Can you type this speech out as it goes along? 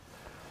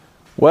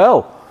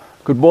Well,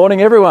 good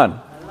morning,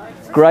 everyone.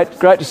 Great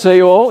to see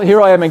you all.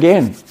 Here I am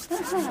again.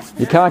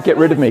 You can't get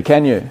rid of me,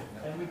 can you?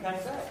 And we came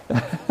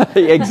back.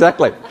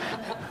 Exactly.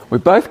 We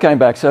both came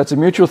back, so it's a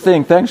mutual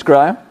thing. Thanks,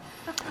 Graham.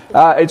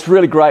 It's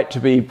really great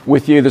to be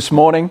with you this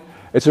morning.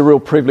 It's a real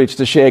privilege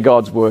to share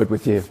God's word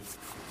with you.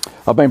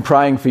 I've been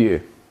praying for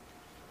you,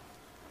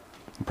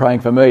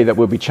 praying for me that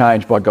we'll be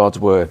changed by God's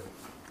word.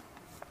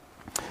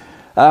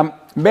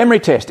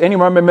 Memory test.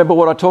 Anyone remember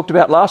what I talked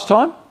about last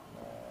time?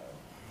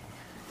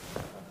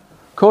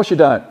 Of course you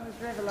don't. It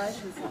was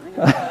Revelation something.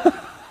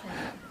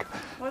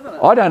 Wasn't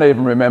it? I don't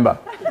even remember.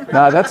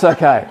 No, that's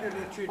okay.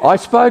 I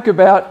spoke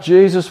about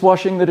Jesus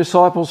washing the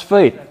disciples'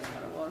 feet.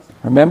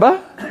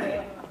 Remember?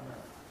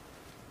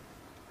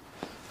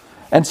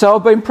 And so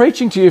I've been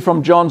preaching to you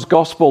from John's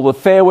Gospel, the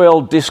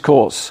farewell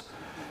discourse,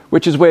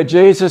 which is where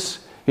Jesus,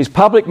 his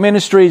public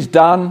ministry is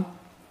done,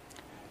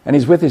 and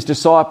he's with his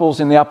disciples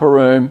in the upper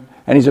room,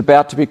 and he's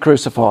about to be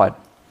crucified.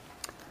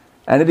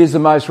 And it is the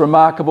most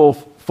remarkable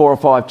 4 or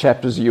 5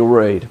 chapters you'll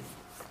read.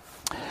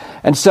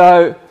 And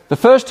so the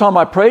first time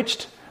I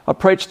preached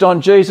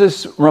on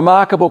Jesus'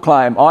 remarkable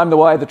claim, I'm the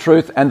way, the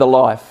truth and the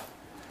life.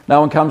 No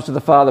one comes to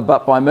the Father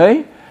but by me.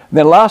 And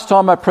then last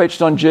time I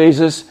preached on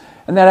Jesus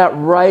and that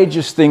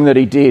outrageous thing that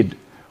he did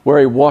where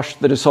he washed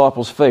the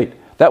disciples' feet.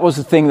 That was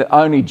the thing that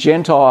only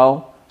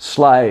Gentile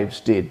slaves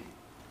did.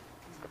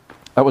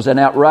 That was an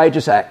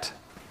outrageous act.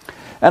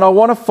 And I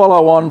want to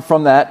follow on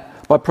from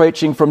that by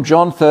preaching from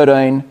John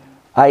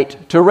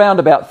 13:8 to around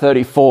about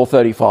 34,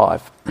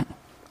 35,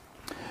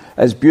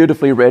 as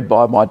beautifully read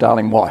by my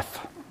darling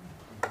wife.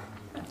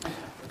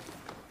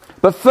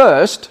 But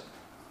first,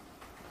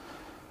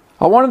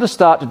 I wanted to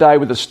start today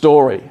with a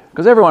story,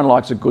 because everyone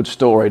likes a good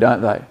story,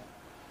 don't they?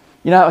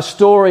 You know, a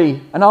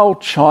story, an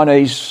old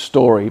Chinese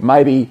story,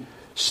 maybe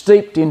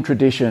steeped in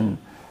tradition,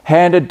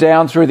 handed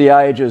down through the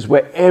ages,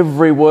 where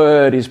every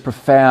word is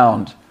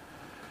profound,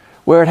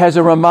 where it has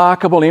a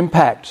remarkable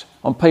impact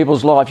on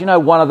people's lives. You know,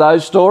 one of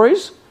those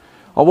stories?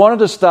 I wanted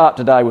to start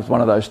today with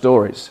one of those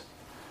stories.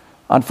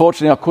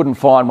 Unfortunately, I couldn't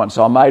find one,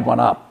 so I made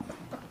one up.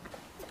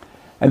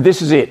 And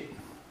this is it.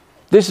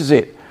 This is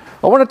it.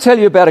 I want to tell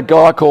you about a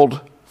guy called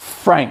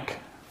Frank.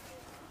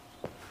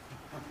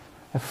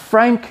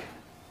 Frank,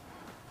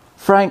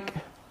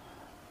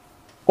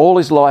 all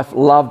his life,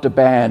 loved a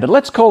band. And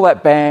let's call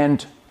that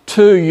band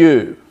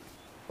 2U.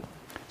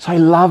 So he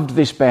loved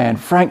this band.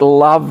 Frank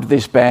loved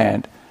this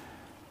band.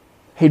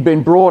 He'd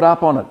been brought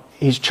up on it.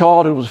 His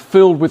childhood was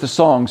filled with the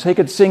songs. He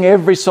could sing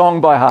every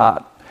song by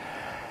heart.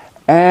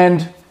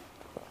 And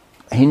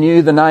he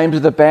knew the names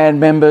of the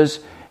band members.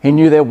 He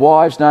knew their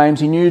wives'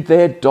 names. He knew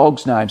their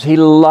dogs' names. He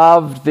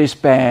loved this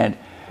band.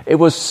 It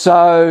was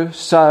so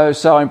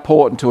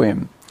important to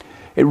him.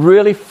 It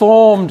really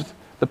formed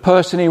the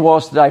person he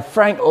was today.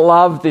 Frank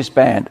loved this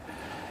band.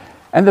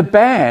 And the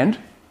band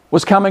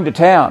was coming to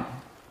town.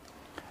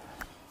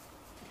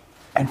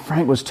 And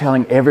Frank was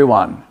telling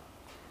everyone,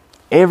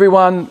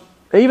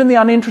 even the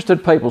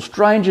uninterested people,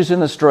 strangers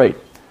in the street,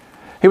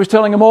 he was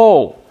telling them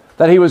all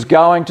that he was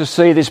going to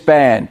see this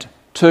band,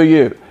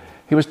 2U.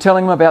 He was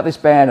telling them about this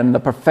band and the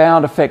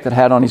profound effect it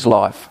had on his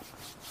life.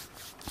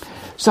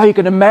 So you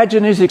can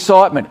imagine his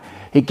excitement.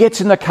 He gets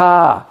in the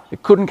car.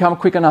 It couldn't come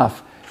quick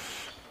enough.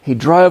 He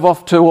drove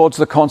off towards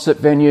the concert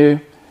venue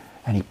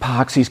and he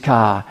parks his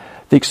car.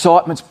 The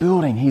excitement's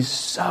building. He's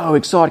so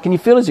excited. Can you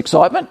feel his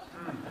excitement?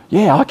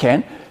 Yeah, I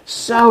can.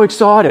 So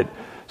excited.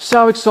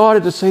 So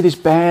excited to see this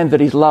band that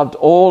he's loved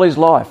all his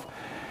life.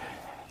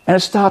 And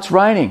it starts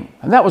raining.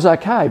 And that was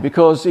okay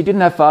because he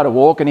didn't have far to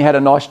walk and he had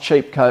a nice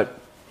cheap coat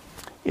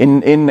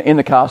in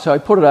the car. So he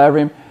put it over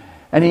him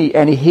and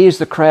he hears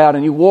the crowd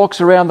and he walks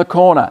around the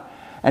corner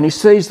and he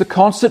sees the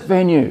concert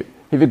venue.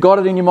 Have you got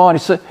it in your mind?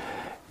 He sees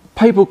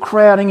people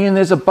crowding in.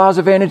 There's a buzz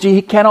of energy.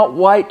 He cannot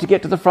wait to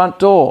get to the front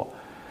door.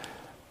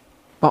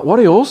 But what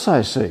he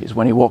also sees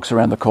when he walks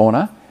around the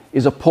corner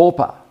is a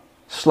pauper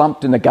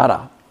slumped in the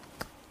gutter.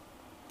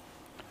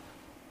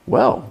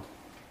 Well,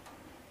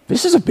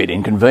 this is a bit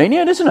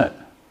inconvenient, isn't it?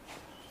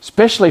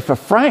 Especially for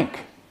Frank.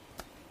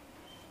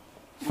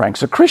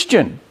 Frank's a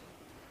Christian.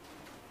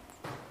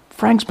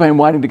 Frank's been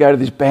waiting to go to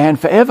this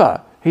band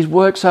forever. He's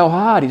worked so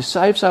hard. He's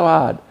saved so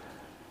hard.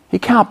 He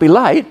can't be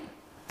late.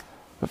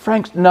 But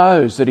Frank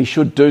knows that he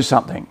should do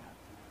something.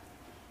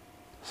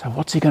 So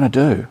what's he going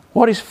to do?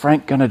 What is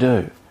Frank going to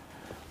do?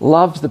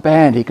 Loves the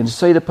band. He can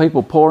see the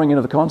people pouring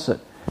into the concert.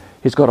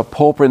 He's got a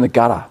pauper in the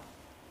gutter.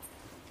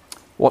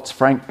 What's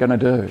Frank going to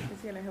do?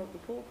 He's going to help the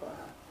pauper.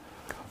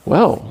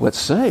 Well, let's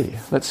see.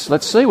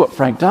 Let's see what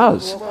Frank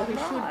does. Well, he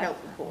should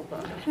help the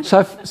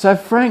pauper. So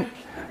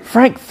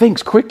Frank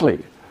thinks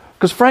quickly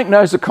because Frank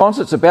knows the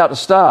concert's about to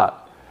start.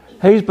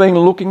 He's been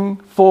looking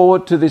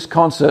forward to this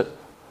concert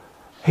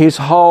his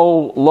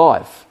whole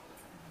life.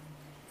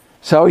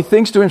 So he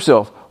thinks to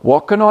himself,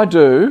 what can I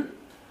do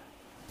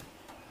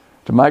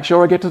to make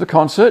sure I get to the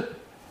concert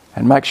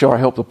and make sure I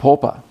help the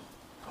pauper?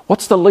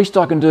 What's the least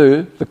I can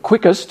do, the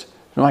quickest,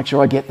 to make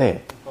sure I get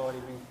there?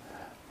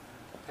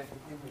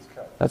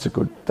 That's a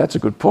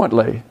good point,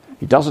 Lee.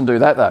 He doesn't do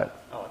that though.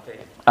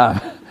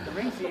 The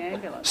ring's the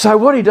ambulance. So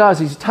what he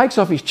does is he takes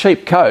off his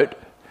cheap coat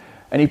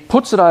and he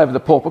puts it over the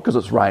pauper because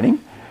it's raining.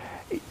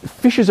 He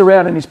fishes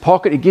around in his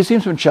pocket, he gives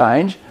him some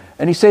change,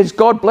 and he says,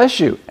 "God bless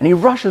you," and he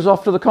rushes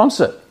off to the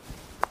concert.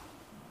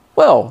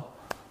 Well,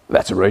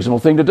 that's a reasonable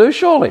thing to do,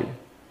 surely,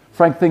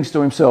 Frank thinks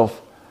to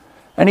himself.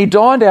 And he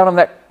dined out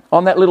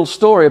on that little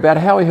story about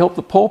how he helped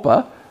the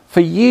pauper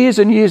for years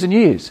and years and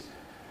years.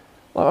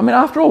 I mean,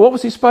 after all, what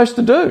was he supposed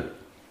to do?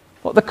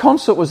 Well, the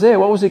concert was there.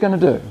 What was he going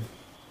to do?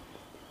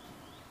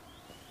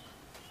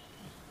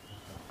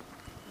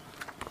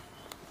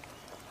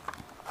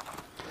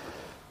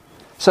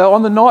 So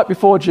on the night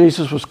before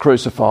Jesus was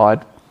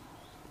crucified,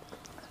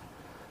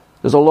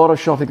 there's a lot of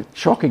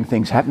shocking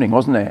things happening,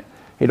 wasn't there?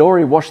 He'd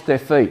already washed their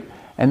feet.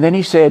 And then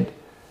he said,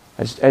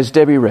 as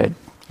Debbie read,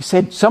 he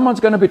said, "Someone's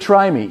going to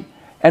betray me.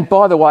 And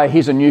by the way,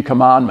 here's a new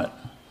commandment."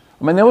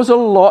 I mean, there was a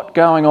lot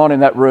going on in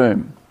that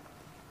room.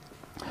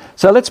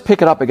 So let's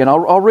pick it up again.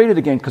 I'll read it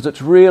again because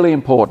it's really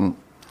important.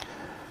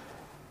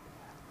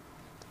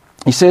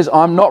 He says,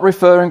 "I'm not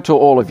referring to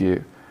all of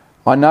you.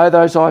 I know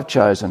those I've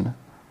chosen.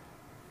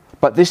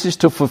 But this is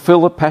to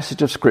fulfill the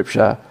passage of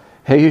Scripture,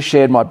 'He who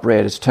shared my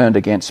bread has turned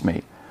against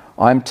me.'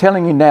 I am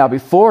telling you now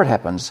before it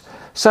happens,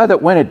 so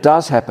that when it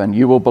does happen,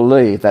 you will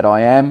believe that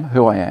I am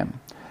who I am.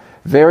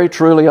 Very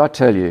truly I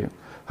tell you,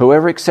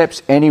 whoever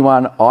accepts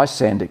anyone I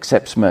send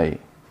accepts me,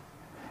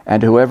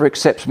 and whoever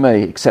accepts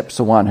me accepts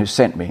the one who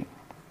sent me."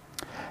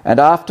 And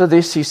after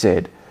this he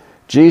said,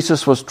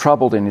 Jesus was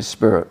troubled in his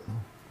spirit.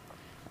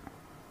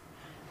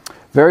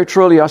 "Very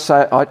truly I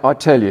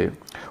tell you,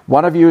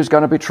 one of you is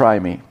going to betray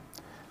me."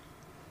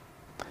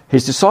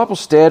 His disciples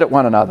stared at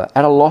one another,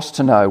 at a loss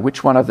to know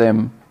which one of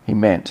them he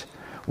meant.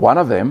 One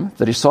of them,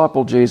 the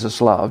disciple Jesus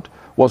loved,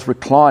 was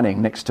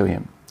reclining next to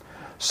him.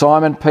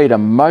 Simon Peter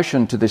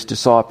motioned to this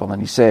disciple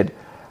and he said,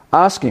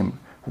 "Ask him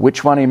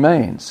which one he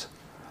means."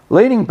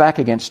 Leaning back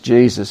against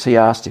Jesus, he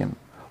asked him,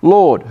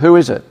 "Lord, who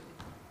is it?"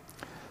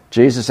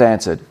 Jesus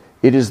answered,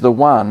 "It is the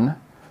one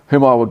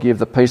whom I will give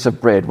the piece of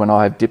bread when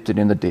I have dipped it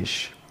in the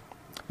dish."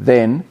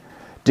 Then,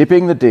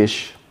 dipping the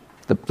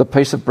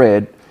piece of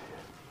bread,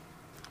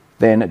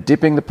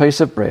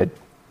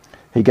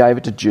 he gave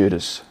it to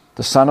Judas,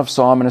 the son of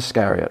Simon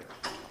Iscariot.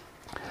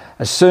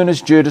 As soon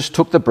as Judas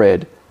took the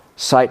bread,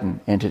 Satan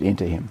entered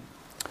into him.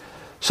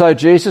 So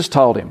Jesus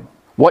told him,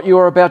 "What you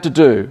are about to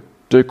do,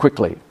 do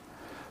quickly."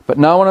 But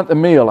no one at the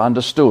meal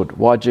understood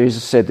why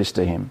Jesus said this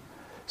to him,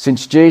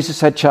 since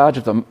Judas had charge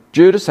of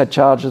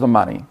the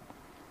money.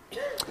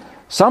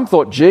 Some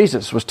thought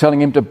Jesus was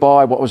telling him to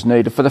buy what was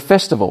needed for the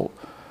festival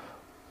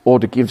or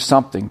to give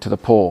something to the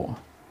poor.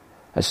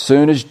 As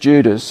soon as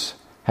Judas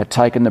had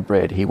taken the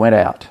bread, he went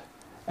out,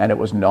 and it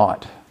was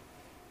night.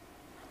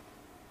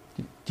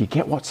 Do you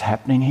get what's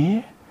happening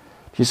here?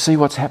 Do you see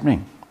what's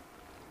happening?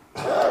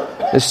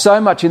 There's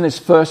so much in this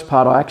first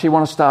part. I actually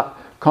want to start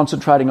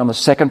concentrating on the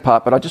second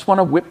part, but I just want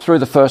to whip through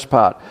the first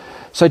part.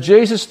 So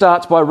Jesus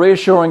starts by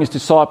reassuring his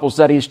disciples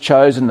that he's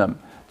chosen them,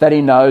 that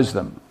he knows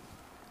them.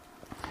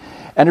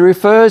 And he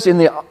refers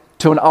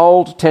to an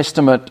Old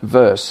Testament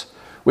verse,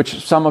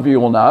 which some of you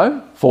will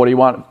know,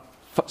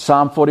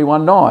 Psalm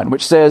 41:9,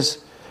 which says,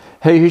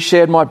 "He who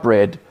shared my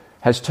bread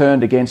has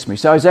turned against me."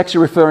 So he's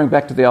actually referring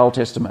back to the Old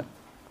Testament.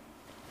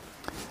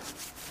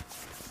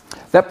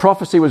 That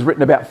prophecy was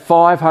written about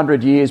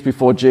 500 years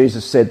before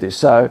Jesus said this.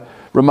 So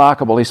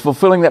remarkable. He's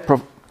fulfilling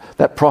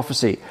that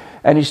prophecy.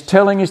 And he's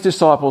telling his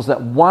disciples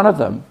that one of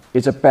them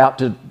is about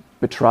to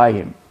betray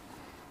him.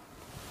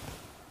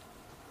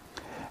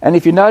 And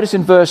if you notice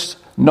in verse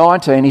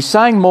 19, he's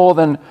saying more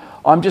than,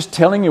 "I'm just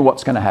telling you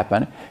what's going to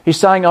happen." He's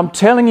saying, "I'm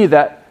telling you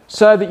that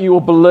so that you will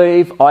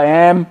believe I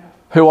am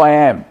who I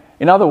am."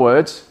 In other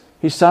words,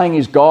 he's saying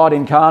he's God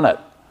incarnate.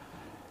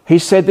 He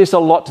said this a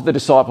lot to the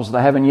disciples.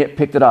 They haven't yet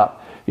picked it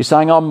up. He's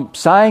saying, "I'm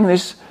saying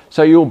this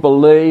so you'll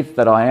believe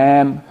that I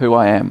am who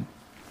I am."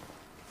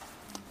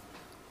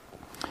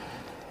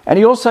 And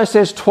he also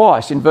says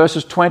twice in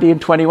verses 20 and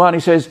 21, he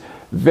says,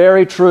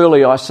 "Very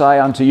truly I say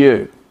unto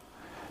you."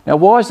 Now,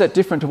 why is that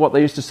different to what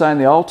they used to say in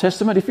the Old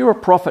Testament? If you were a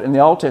prophet in the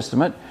Old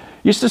Testament,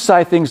 you used to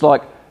say things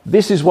like,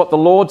 "This is what the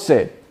Lord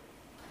said."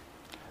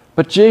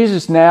 But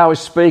Jesus now is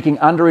speaking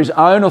under his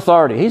own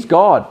authority. He's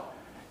God.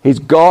 He's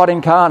God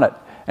incarnate.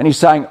 And he's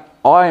saying,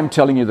 "I am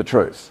telling you the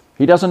truth."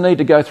 He doesn't need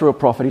to go through a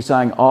prophet. He's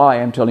saying, "I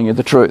am telling you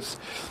the truth."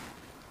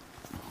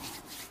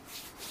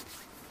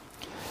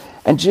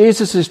 And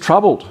Jesus is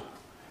troubled.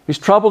 He's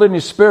troubled in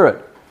his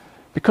spirit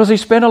because he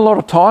spent a lot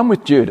of time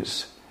with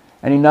Judas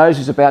and he knows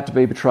he's about to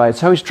be betrayed.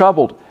 So he's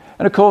troubled.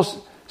 And of course,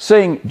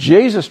 seeing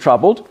Jesus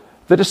troubled,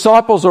 the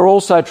disciples are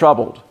also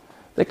troubled.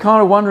 They're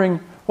kind of wondering,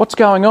 what's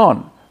going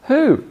on?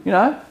 Who?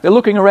 They're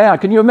looking around.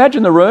 Can you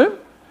imagine the room?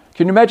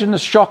 Can you imagine the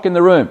shock in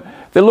the room?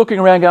 They're looking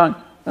around going,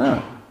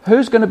 "Oh,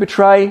 who's going to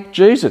betray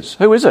Jesus?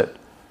 Who is it?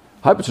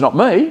 I hope it's not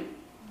me."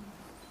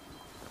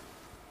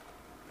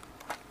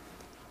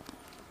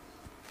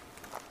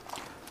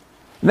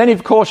 And then,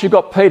 of course, you've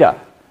got Peter.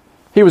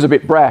 He was a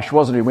bit brash,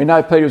 wasn't he? We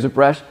know Peter was a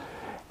brash.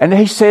 And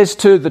he says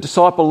to the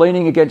disciple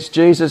leaning against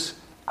Jesus,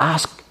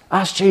 ask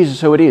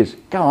Jesus who it is.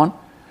 Go on.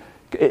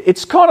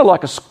 It's kind of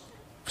like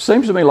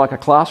seems to me like a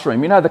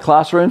classroom. You know the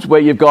classrooms where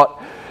you've got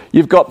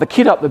the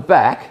kid up the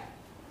back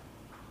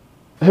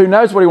who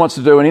knows what he wants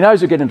to do, and he knows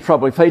he'll get into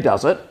trouble if he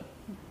does it,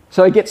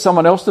 so he gets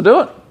someone else to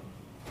do it.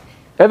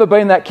 Ever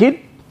been that kid?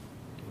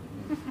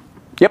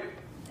 Yep.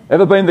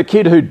 Ever been the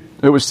kid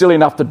who was silly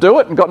enough to do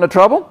it and got into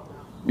trouble?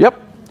 Yep.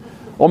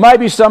 Or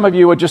maybe some of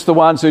you were just the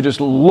ones who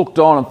just looked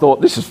on and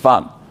thought, this is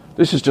fun.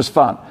 This is just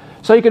fun.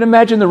 So you can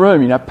imagine the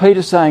room,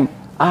 Peter saying,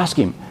 ask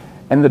him.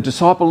 And the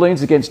disciple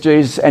leans against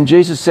Jesus, and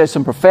Jesus says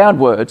some profound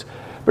words,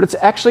 but it's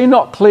actually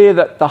not clear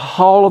that the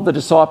whole of the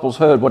disciples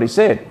heard what he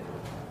said.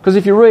 Because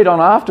if you read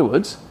on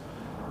afterwards,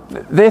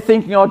 they're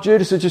thinking,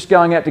 Judas is just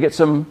going out to get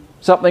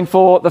something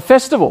for the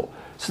festival.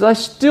 So they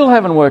still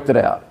haven't worked it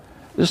out.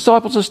 The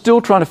disciples are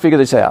still trying to figure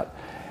this out.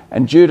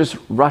 And Judas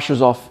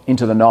rushes off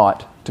into the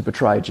night to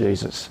betray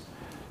Jesus.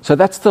 So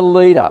that's the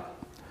lead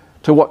up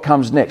to what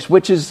comes next,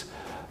 which is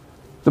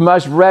the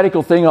most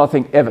radical thing I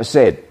think ever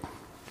said.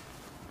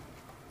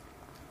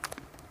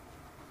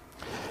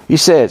 He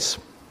says,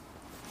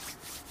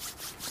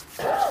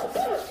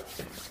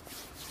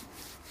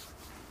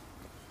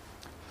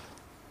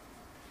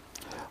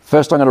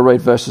 first I'm going to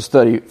read verses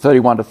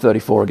 31 to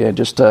 34 again,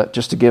 just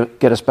to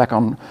get us back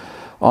on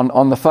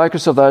the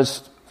focus of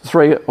those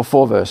 3 or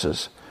 4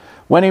 verses.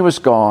 When he was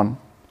gone,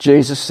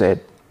 Jesus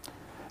said,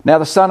 "Now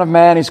the Son of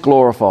Man is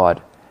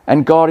glorified,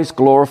 and God is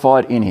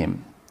glorified in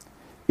him.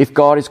 If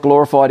God is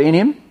glorified in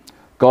him,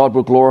 God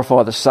will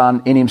glorify the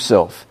Son in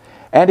himself,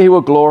 and he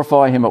will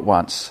glorify him at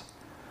once.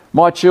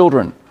 My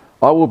children,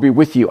 I will be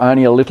with you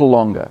only a little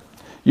longer.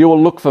 You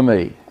will look for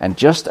me, and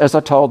just as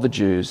I told the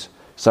Jews,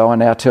 so I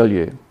now tell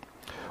you.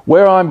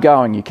 Where I am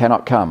going, you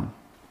cannot come.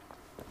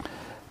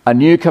 A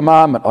new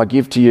commandment I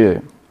give to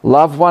you.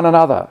 Love one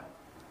another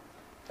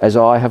as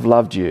I have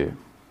loved you.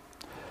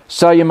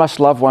 So you must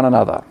love one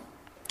another.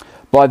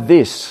 By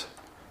this,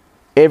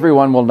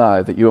 everyone will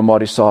know that you are my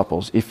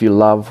disciples if you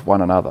love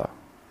one another."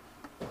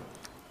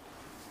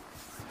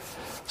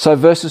 So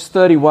verses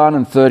 31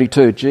 and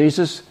 32,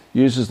 Jesus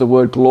uses the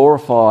word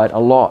glorified a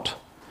lot.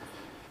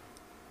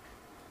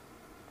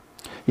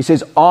 He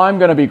says, I'm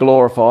going to be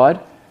glorified.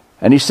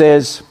 And he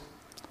says,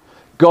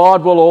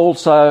 God will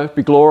also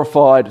be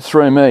glorified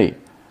through me.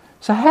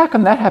 So how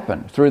can that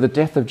happen? Through the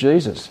death of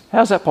Jesus.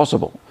 How's that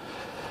possible?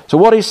 So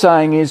what he's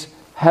saying is,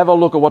 have a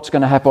look at what's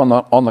going to happen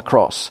on the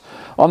cross.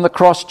 On the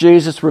cross,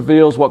 Jesus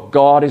reveals what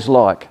God is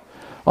like.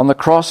 On the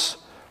cross,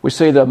 we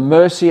see the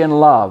mercy and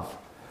love.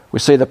 We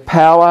see the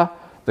power,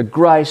 the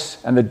grace,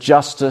 and the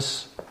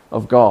justice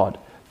of God.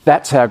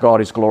 That's how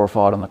God is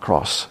glorified on the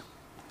cross.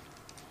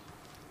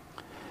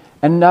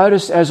 And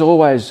notice, as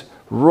always,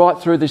 right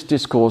through this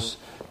discourse,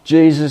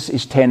 Jesus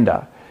is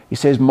tender. He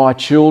says, my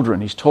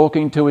children. He's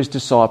talking to his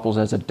disciples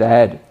as a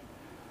dad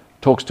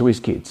talks to his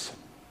kids.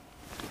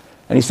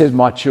 And he says,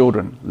 my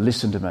children,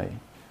 listen to me,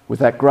 with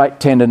that great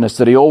tenderness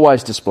that he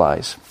always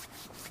displays.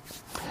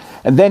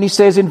 And then he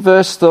says in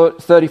verse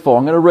 34,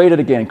 I'm going to read it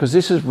again because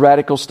this is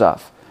radical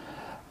stuff.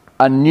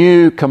 A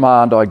new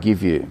command I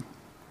give you.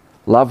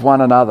 Love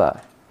one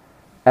another.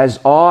 As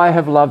I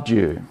have loved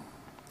you,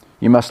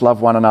 you must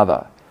love one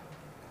another.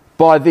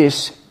 By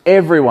this,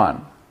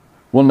 everyone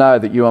will know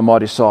that you are my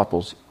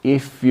disciples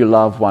if you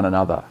love one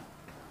another.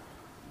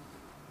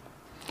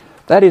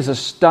 That is a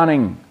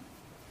stunning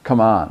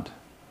command.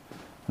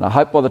 And I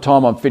hope by the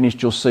time I'm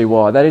finished you'll see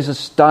why. That is a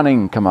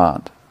stunning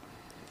command.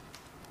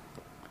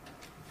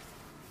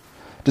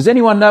 Does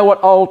anyone know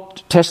what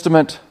Old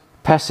Testament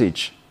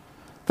passage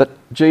that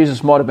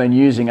Jesus might have been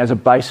using as a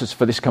basis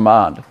for this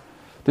command?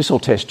 This will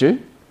test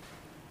you.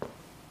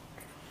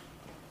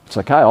 It's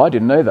okay, I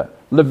didn't either.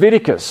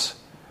 Leviticus.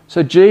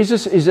 So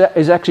Jesus is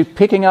actually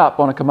picking up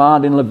on a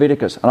command in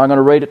Leviticus, and I'm going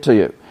to read it to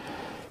you.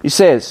 He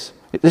says,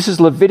 this is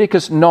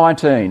Leviticus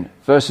 19,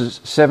 verses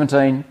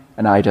 17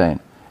 and 18.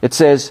 It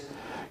says,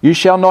 you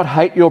shall not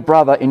hate your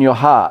brother in your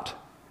heart,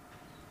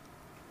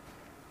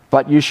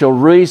 but you shall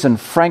reason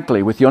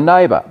frankly with your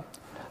neighbour,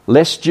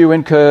 lest you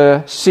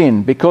incur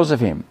sin because of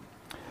him.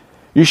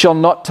 You shall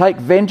not take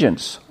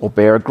vengeance or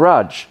bear a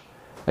grudge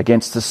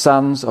against the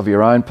sons of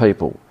your own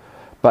people,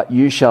 but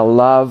you shall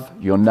love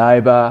your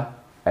neighbour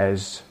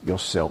as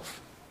yourself.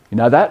 You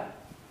know that?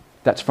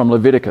 That's from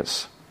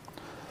Leviticus.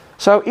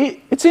 So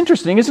it's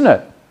interesting, isn't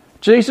it?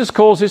 Jesus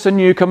calls this a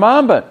new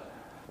commandment.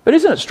 But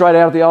isn't it straight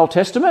out of the Old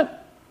Testament?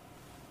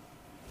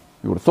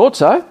 You would have thought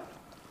so.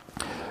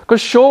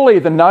 Because surely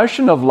the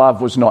notion of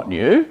love was not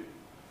new.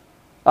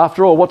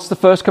 After all, what's the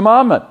first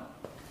commandment?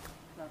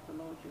 Love the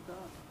Lord your God.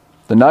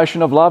 The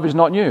notion of love is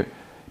not new.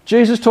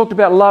 Jesus talked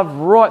about love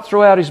right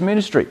throughout his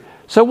ministry.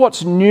 So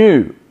what's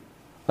new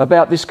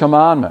about this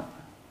commandment?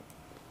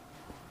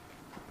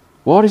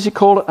 Why does he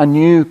call it a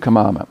new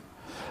commandment?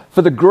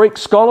 For the Greek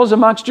scholars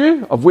amongst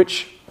you, of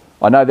which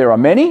I know there are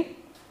many,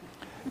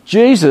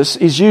 Jesus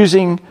is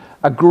using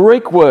a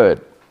Greek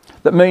word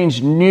that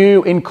means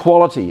new in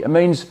quality. It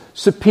means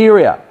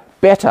superior,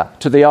 better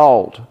to the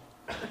old.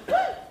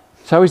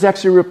 So he's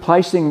actually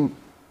replacing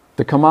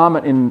the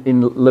commandment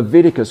in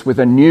Leviticus with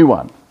a new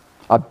one,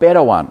 a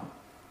better one.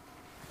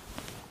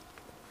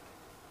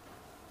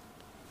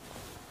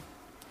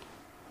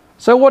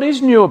 So what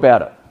is new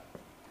about it?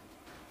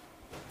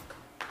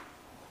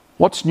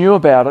 What's new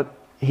about it?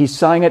 He's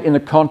saying it in the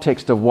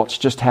context of what's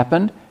just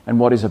happened and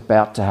what is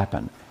about to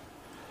happen.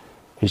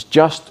 He's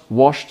just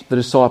washed the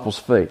disciples'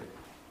 feet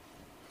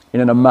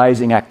in an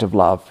amazing act of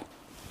love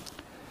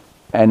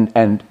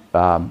and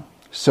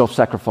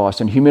self-sacrifice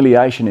and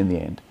humiliation in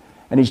the end.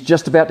 And he's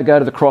just about to go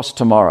to the cross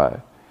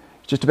tomorrow.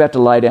 He's just about to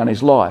lay down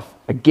his life,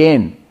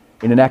 again,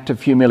 in an act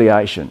of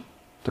humiliation.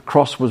 The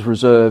cross was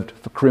reserved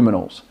for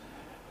criminals.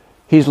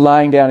 He's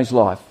laying down his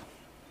life.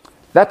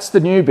 That's the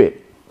new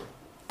bit.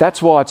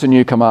 That's why it's a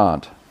new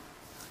command.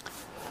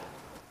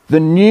 The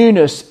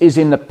newness is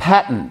in the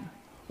pattern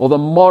or the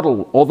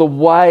model or the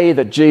way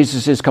that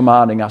Jesus is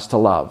commanding us to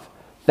love.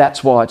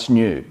 That's why it's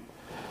new.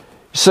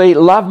 See,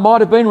 love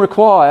might have been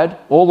required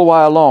all the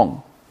way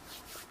along.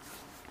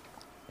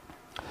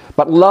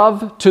 But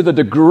love to the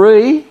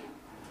degree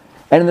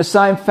and in the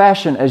same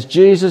fashion as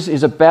Jesus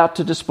is about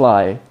to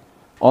display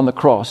on the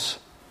cross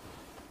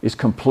is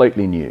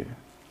completely new.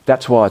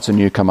 That's why it's a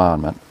new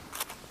commandment.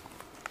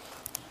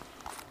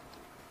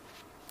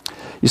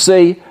 You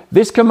see,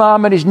 this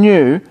commandment is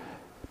new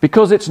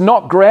because it's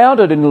not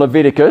grounded in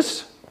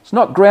Leviticus. It's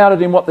not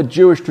grounded in what the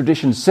Jewish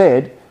tradition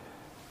said.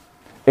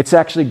 It's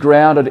actually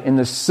grounded in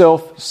the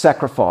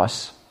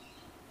self-sacrifice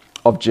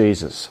of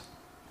Jesus.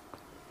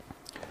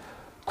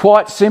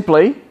 Quite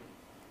simply,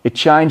 it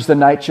changed the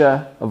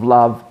nature of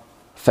love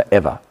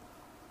forever.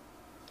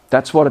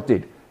 That's what it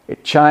did.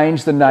 It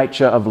changed the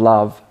nature of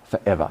love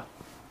forever.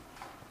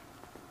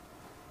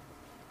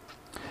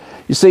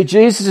 You see,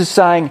 Jesus is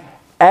saying,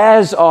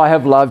 as I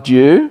have loved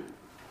you,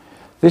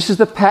 this is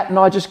the pattern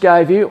I just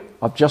gave you.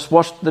 I've just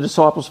washed the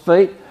disciples'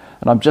 feet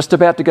and I'm just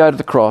about to go to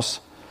the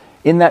cross.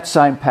 In that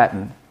same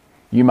pattern,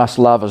 you must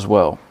love as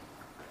well.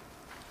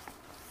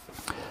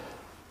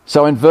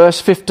 So in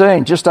verse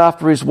 15, just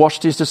after he's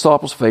washed his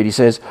disciples' feet, he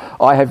says,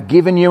 I have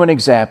given you an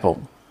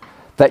example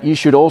that you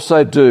should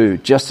also do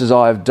just as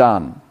I have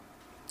done.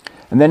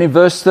 And then in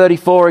verse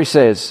 34 he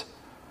says,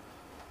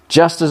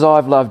 just as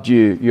I've loved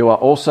you, you are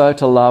also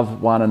to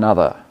love one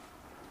another.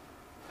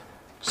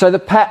 So the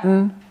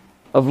pattern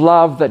of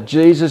love that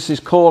Jesus is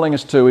calling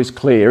us to is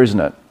clear,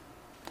 isn't it?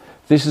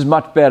 This is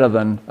much better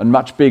than and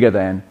much bigger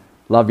than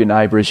love your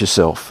neighbour as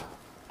yourself.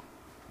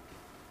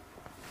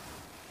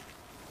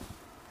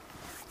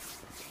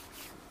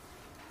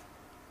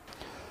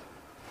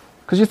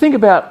 Because you think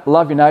about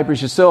love your neighbour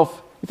as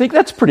yourself, you think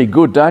that's pretty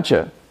good, don't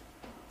you?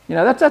 You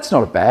know, that's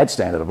not a bad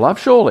standard of love,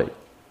 surely.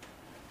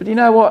 But you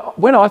know what?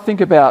 When I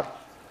think about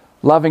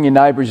loving your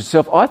neighbour as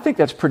yourself, I think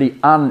that's pretty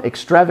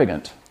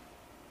unextravagant.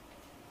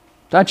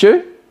 Don't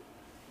you?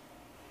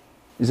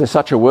 Is there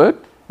such a word?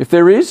 If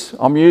there is,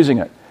 I'm using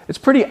it. It's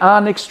pretty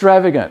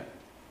unextravagant.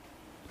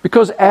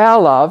 Because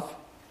our love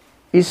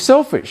is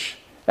selfish.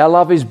 Our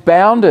love is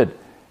bounded.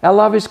 Our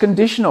love is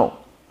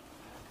conditional.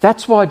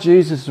 That's why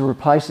Jesus is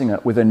replacing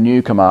it with a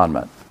new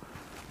commandment.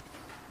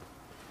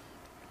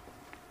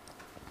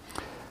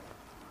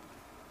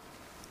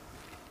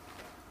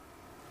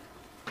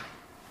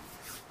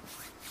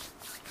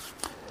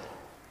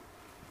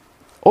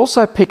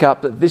 Also pick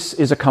up that this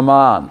is a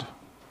command.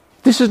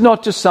 This is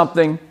not just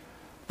something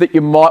that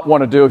you might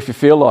want to do if you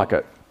feel like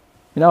it.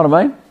 You know what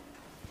I mean?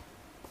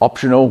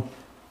 Optional,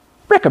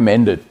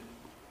 recommended,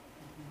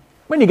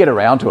 when you get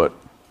around to it.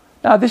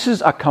 No, this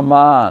is a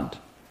command.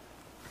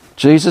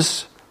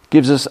 Jesus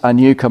gives us a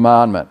new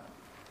commandment.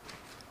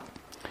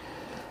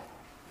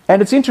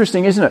 And it's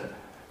interesting, isn't it?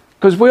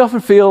 Because we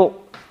often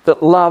feel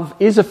that love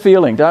is a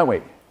feeling, don't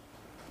we?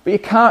 But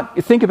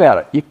you think about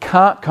it, you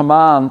can't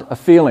command a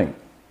feeling.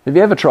 Have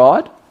you ever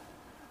tried?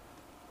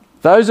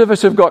 Those of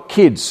us who've got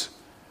kids,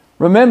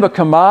 remember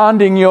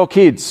commanding your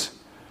kids.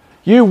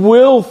 You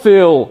will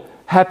feel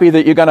happy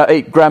that you're going to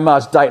eat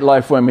Grandma's date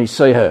loaf when we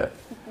see her.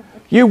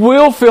 You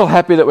will feel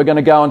happy that we're going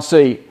to go and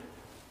see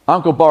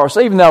Uncle Boris,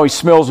 even though he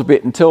smells a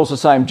bit and tells the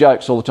same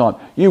jokes all the time.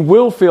 You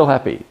will feel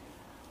happy.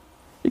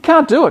 You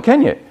can't do it,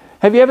 can you?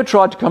 Have you ever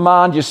tried to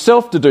command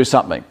yourself to do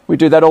something? We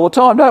do that all the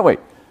time, don't we?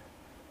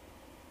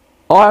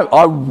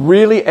 I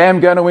really am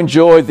going to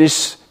enjoy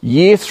this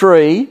Year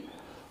 3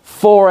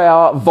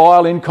 4-hour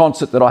violin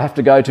concert that I have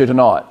to go to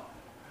tonight.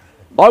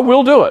 I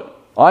will do it.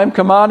 I am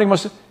commanding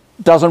myself.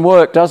 Doesn't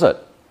work, does it?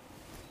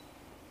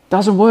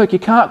 Doesn't work. You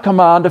can't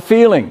command a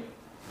feeling.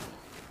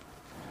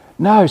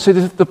 No, see,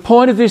 the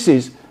point of this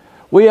is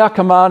we are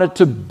commanded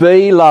to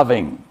be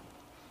loving,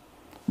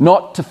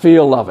 not to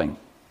feel loving.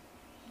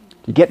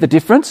 Do you get the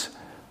difference?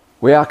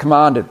 We are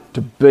commanded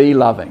to be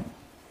loving.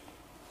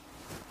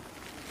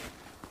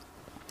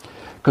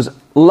 Because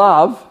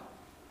love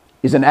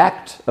is an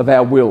act of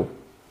our will.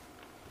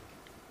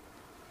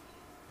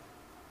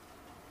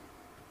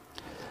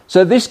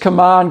 So this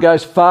command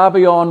goes far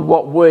beyond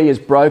what we as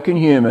broken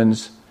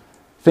humans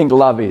think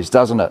love is,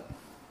 doesn't it?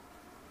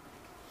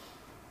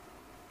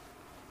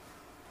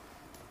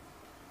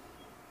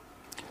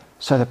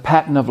 So the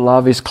pattern of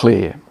love is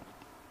clear.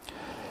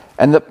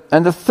 And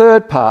the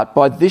third part,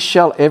 by this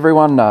shall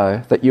everyone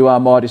know that you are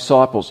my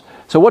disciples.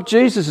 So what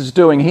Jesus is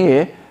doing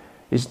here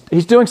is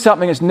he's doing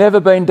something that's never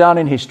been done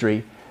in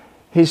history.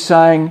 He's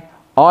saying,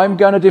 I'm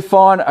going to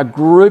define a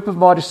group of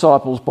my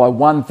disciples by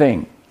one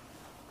thing.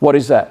 What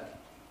is that?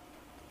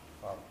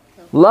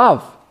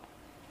 Love.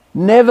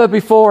 Never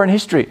before in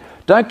history.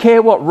 Don't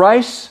care what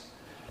race,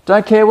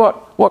 don't care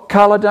what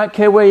colour, don't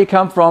care where you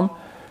come from.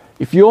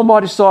 If you're my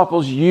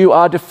disciples, you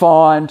are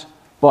defined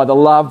by the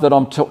love that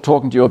I'm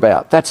talking to you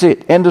about. That's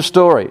it. End of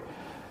story.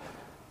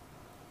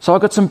 So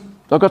I've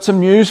got some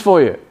news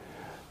for you.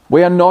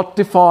 We are not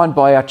defined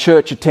by our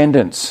church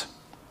attendance.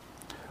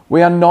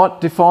 We are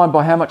not defined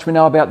by how much we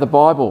know about the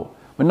Bible.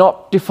 We're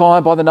not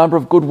defined by the number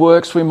of good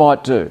works we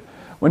might do.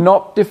 We're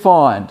not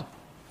defined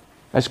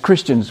as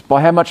Christians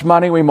by how much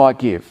money we might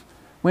give.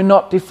 We're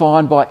not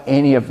defined by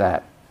any of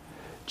that.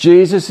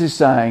 Jesus is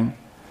saying,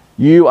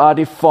 you are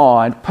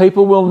defined.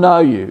 People will know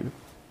you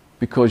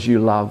because you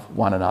love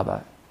one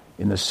another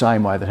in the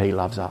same way that he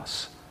loves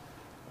us.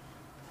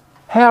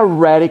 How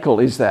radical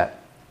is that?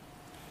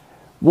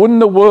 Wouldn't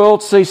the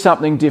world see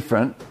something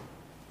different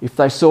if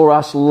they saw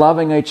us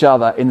loving each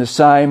other in the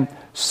same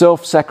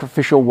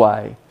self-sacrificial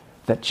way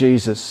that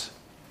Jesus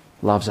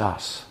loves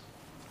us?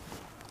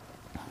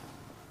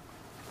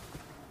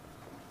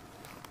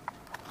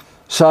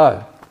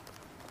 So,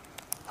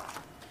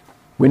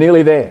 we're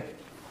nearly there.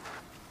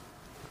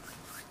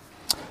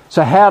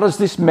 So how does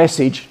this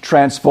message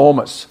transform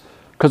us?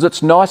 Because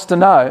it's nice to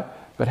know,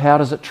 but how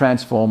does it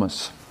transform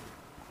us?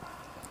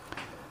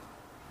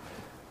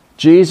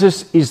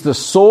 Jesus is the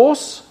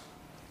source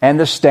and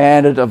the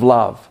standard of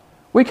love.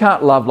 We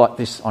can't love like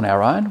this on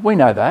our own. We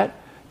know that.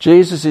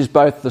 Jesus is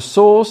both the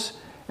source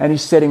and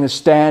he's setting the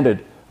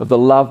standard of the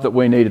love that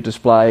we need to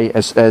display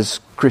as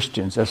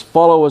Christians, as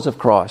followers of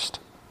Christ.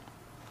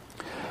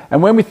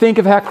 And when we think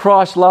of how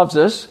Christ loves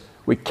us,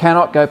 we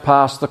cannot go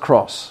past the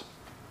cross.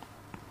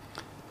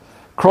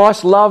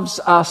 Christ loves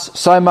us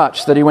so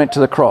much that he went to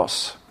the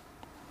cross.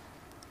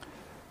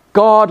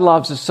 God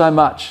loves us so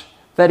much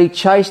that he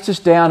chased us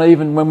down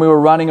even when we were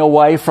running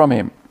away from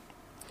him.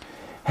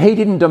 He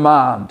didn't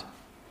demand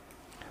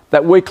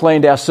that we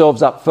cleaned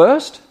ourselves up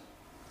first.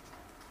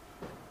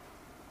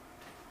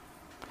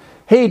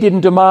 He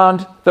didn't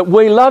demand that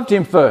we loved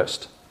him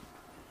first.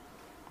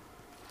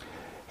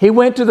 He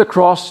went to the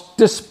cross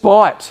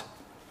despite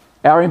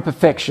our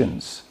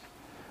imperfections,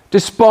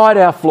 despite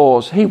our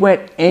flaws. He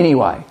went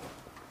anyway.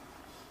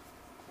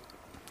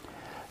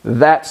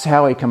 That's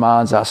how he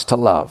commands us to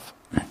love.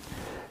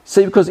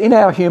 See, because in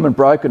our human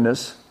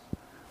brokenness,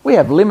 we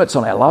have limits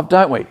on our love,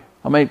 don't we?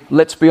 I mean,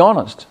 let's be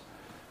honest.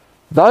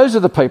 Those are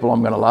the people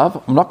I'm going to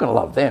love. I'm not going to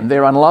love them.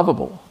 They're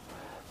unlovable.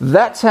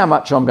 That's how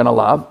much I'm going to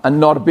love, and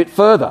not a bit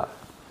further.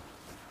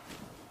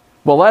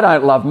 Well, they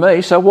don't love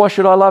me, so why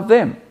should I love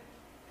them?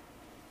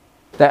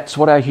 That's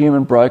what our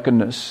human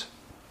brokenness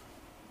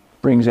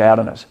brings out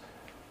in us.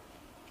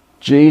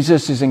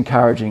 Jesus is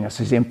encouraging us.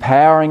 He's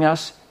empowering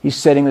us. He's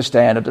setting the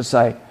standard to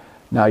say,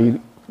 no,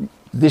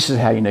 this is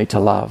how you need to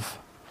love.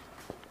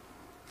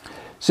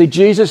 See,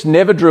 Jesus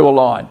never drew a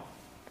line.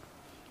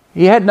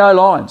 He had no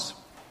lines.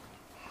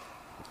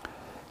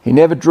 He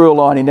never drew a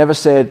line. He never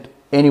said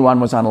anyone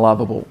was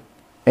unlovable.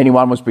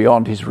 Anyone was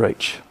beyond his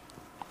reach.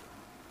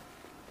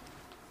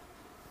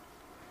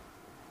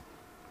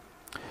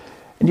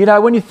 And you know,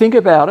 when you think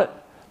about it,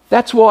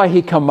 that's why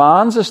he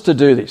commands us to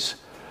do this.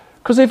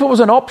 Because if it was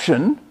an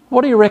option,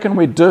 what do you reckon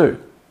we'd do?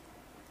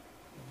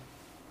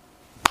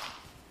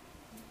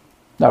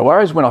 No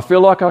worries, when I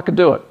feel like I can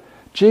do it.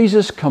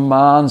 Jesus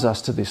commands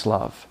us to this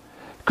love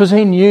because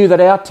he knew that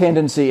our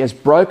tendency as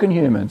broken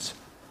humans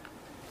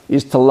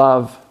is to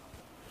love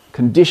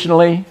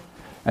conditionally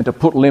and to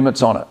put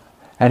limits on it.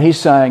 And he's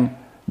saying,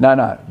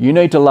 no, you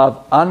need to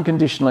love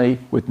unconditionally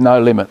with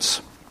no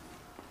limits.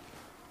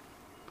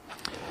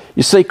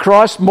 You see,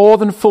 Christ more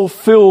than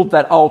fulfilled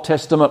that Old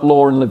Testament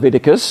law in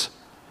Leviticus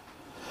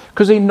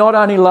because he not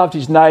only loved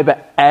his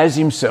neighbour as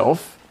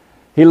himself,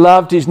 he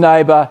loved his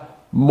neighbour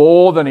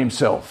more than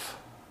himself.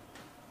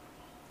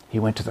 He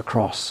went to the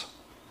cross.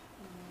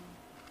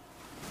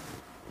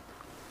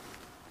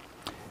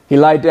 He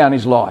laid down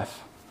his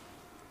life.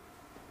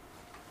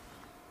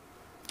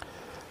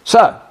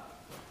 So,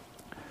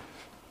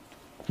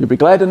 you'll be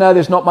glad to know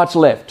there's not much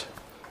left.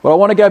 But I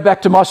want to go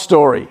back to my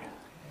story.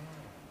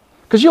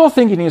 Because you're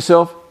thinking to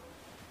yourself,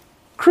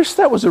 Chris,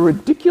 that was a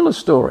ridiculous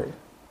story.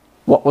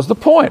 What was the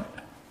point?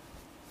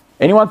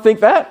 Anyone think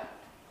that?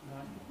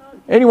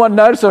 Anyone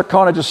notice that I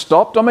kind of just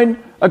stopped? I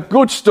mean, a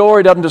good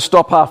story doesn't just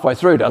stop halfway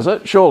through, does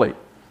it? Surely.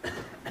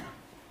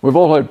 We've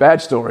all heard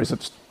bad stories.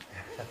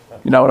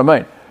 You know what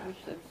I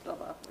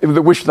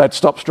mean? Wish they'd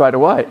stop straight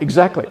away.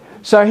 Exactly.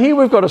 So here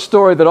we've got a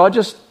story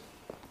that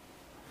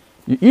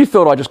you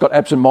thought I just got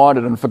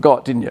absent-minded and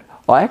forgot, didn't you?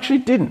 I actually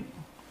didn't.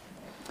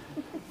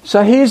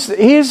 So here's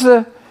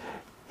the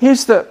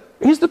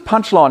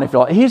punchline, if you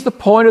like. Here's the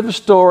point of the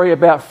story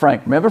about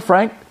Frank. Remember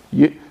Frank?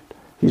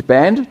 His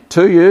band,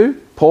 2U,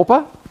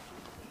 Pauper,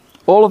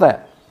 all of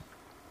that.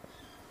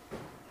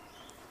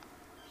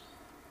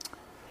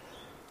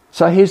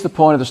 So here's the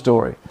point of the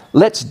story.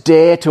 Let's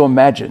dare to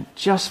imagine,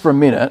 just for a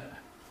minute,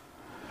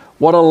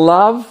 what a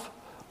love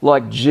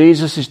like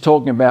Jesus is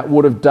talking about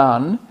would have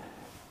done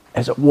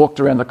as it walked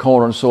around the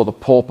corner and saw the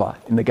pauper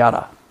in the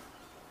gutter.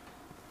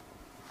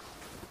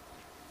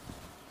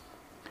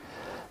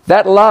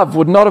 That love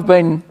would not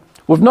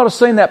have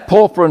seen that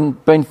pauper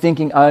and been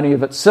thinking only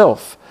of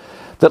itself.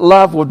 That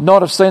love would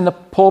not have seen the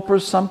pauper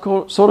as some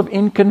sort of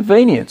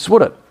inconvenience,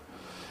 would it?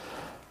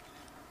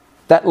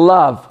 That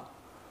love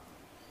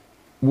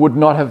would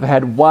not have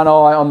had one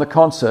eye on the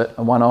concert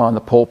and one eye on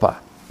the pauper.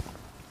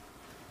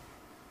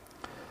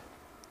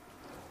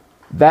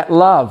 That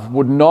love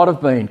would not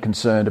have been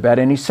concerned about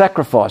any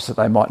sacrifice that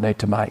they might need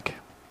to make.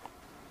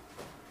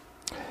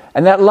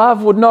 And that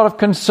love would not have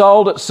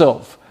consoled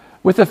itself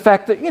with the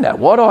fact that, you know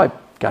what, I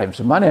gave him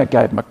some money, I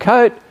gave him a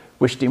coat,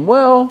 wished him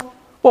well,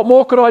 what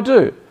more could I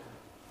do?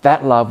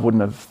 That love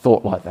wouldn't have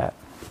thought like that.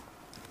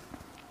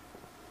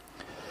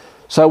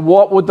 So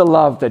what would the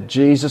love that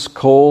Jesus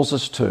calls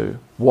us to,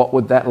 what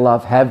would that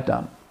love have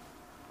done?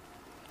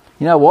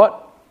 You know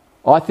what?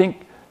 I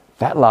think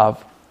that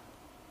love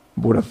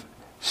would have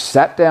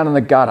sat down in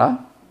the gutter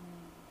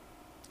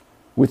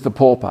with the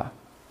pauper.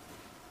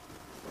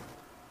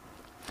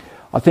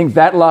 I think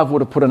that love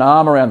would have put an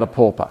arm around the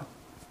pauper.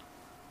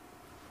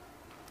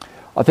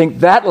 I think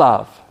that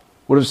love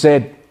would have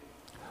said,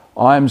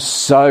 I'm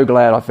so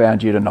glad I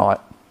found you tonight.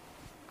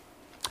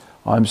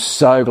 I'm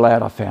so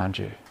glad I found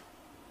you.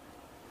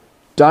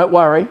 Don't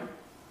worry.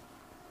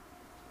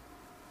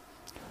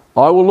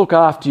 I will look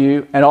after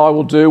you and I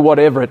will do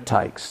whatever it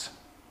takes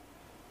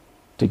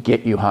to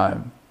get you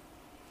home.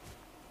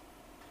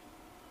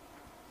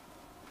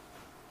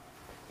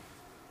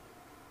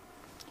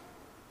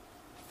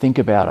 Think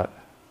about it.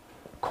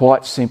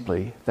 Quite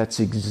simply, that's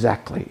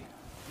exactly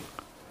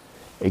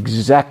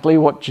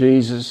what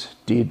Jesus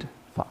did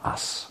for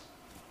us.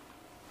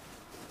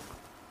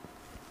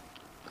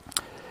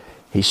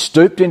 He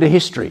stooped into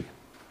history.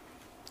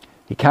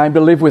 He came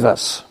to live with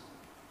us.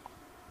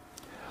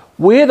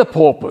 We're the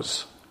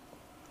paupers.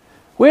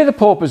 We're the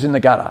paupers in the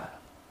gutter.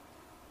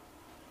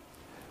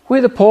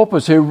 We're the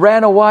paupers who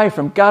ran away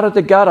from gutter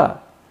to gutter,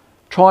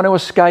 trying to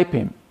escape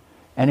him,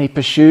 and he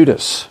pursued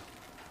us.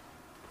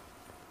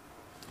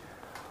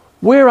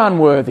 We're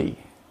unworthy.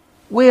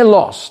 We're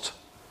lost.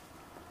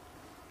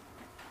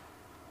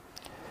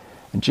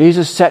 And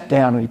Jesus sat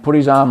down and he put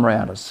his arm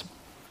around us.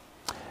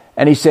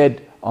 And he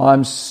said,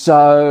 I'm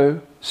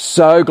so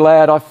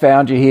glad I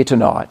found you here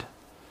tonight.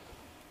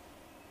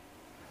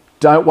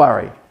 Don't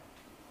worry.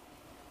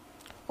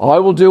 I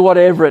will do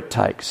whatever it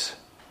takes,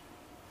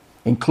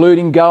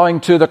 including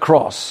going to the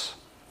cross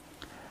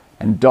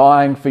and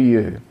dying for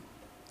you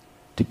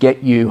to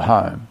get you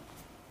home.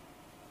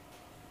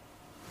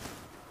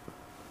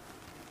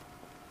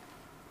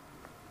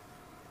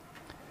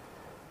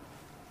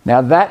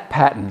 Now that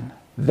pattern,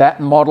 that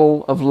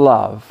model of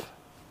love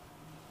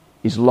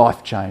is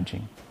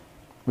life-changing.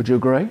 Would you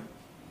agree?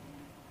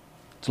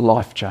 It's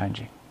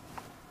life-changing.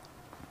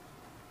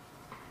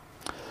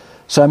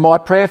 So my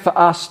prayer for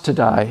us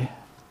today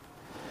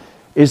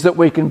is that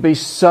we can be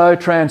so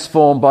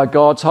transformed by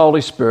God's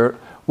Holy Spirit.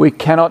 We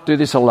cannot do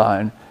this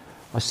alone.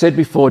 I said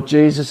before,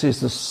 Jesus is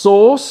the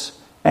source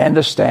and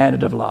the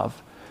standard of love.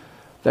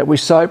 That we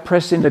so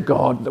press into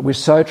God, that we're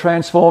so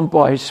transformed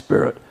by His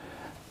Spirit,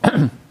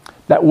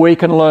 that we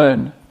can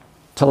learn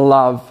to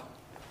love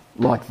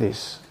like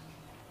this.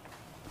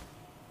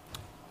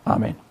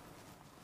 Amen.